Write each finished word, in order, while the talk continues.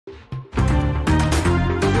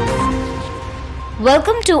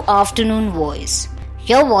Welcome to Afternoon Voice.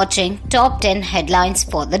 You're watching Top 10 Headlines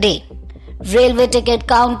for the Day. Railway ticket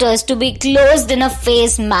counters to be closed in a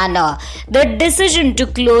phased manner. The decision to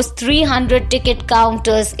close 300 ticket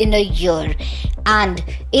counters in a year and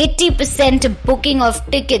 80% booking of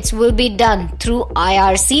tickets will be done through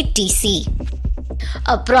IRCTC.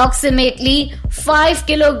 Approximately 5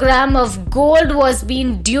 kg of gold was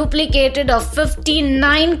being duplicated of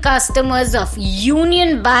 59 customers of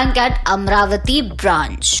Union Bank at Amravati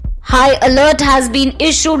branch. High alert has been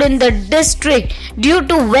issued in the district due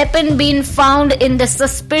to weapon being found in the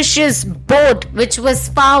suspicious boat which was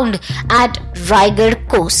found at Raigad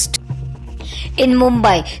coast. In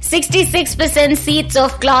Mumbai, 66% seats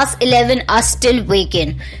of Class 11 are still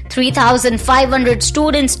vacant. 3,500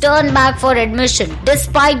 students turn back for admission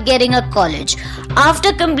despite getting a college.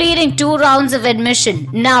 After completing 2 rounds of admission,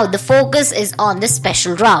 now the focus is on the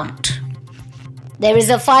special round. There is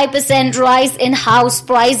a 5% rise in house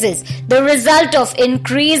prices. The result of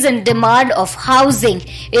increase in demand of housing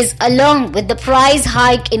is along with the price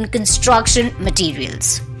hike in construction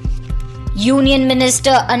materials. Union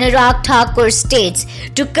Minister Anurag Thakur states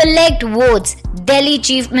to collect votes, Delhi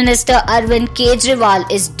Chief Minister Arvind Kejriwal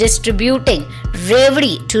is distributing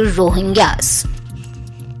Ravi to Rohingyas.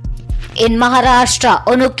 In Maharashtra,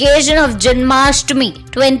 on occasion of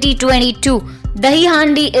Janmashtami 2022, Dahi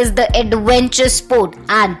Handi is the adventure sport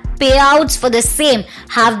and payouts for the same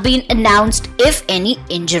have been announced if any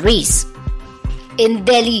injuries. In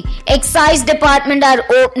Delhi, Excise Department are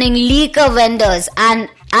opening liquor vendors and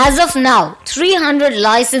as of now, 300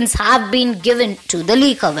 licenses have been given to the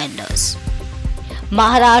liquor vendors.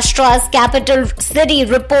 Maharashtra's capital city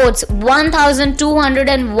reports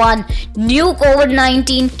 1,201 new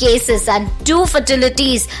COVID-19 cases and 2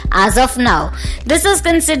 fatalities as of now. This is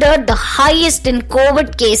considered the highest in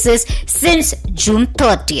COVID cases since June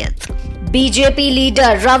 30th. BJP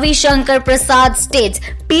leader Ravi Shankar prasad states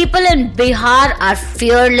people in Bihar are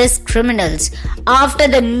fearless criminals after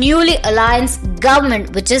the newly alliance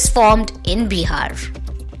government which is formed in Bihar.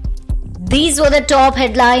 These were the top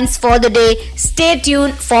headlines for the day. Stay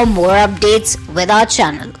tuned for more updates with our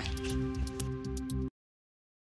channel.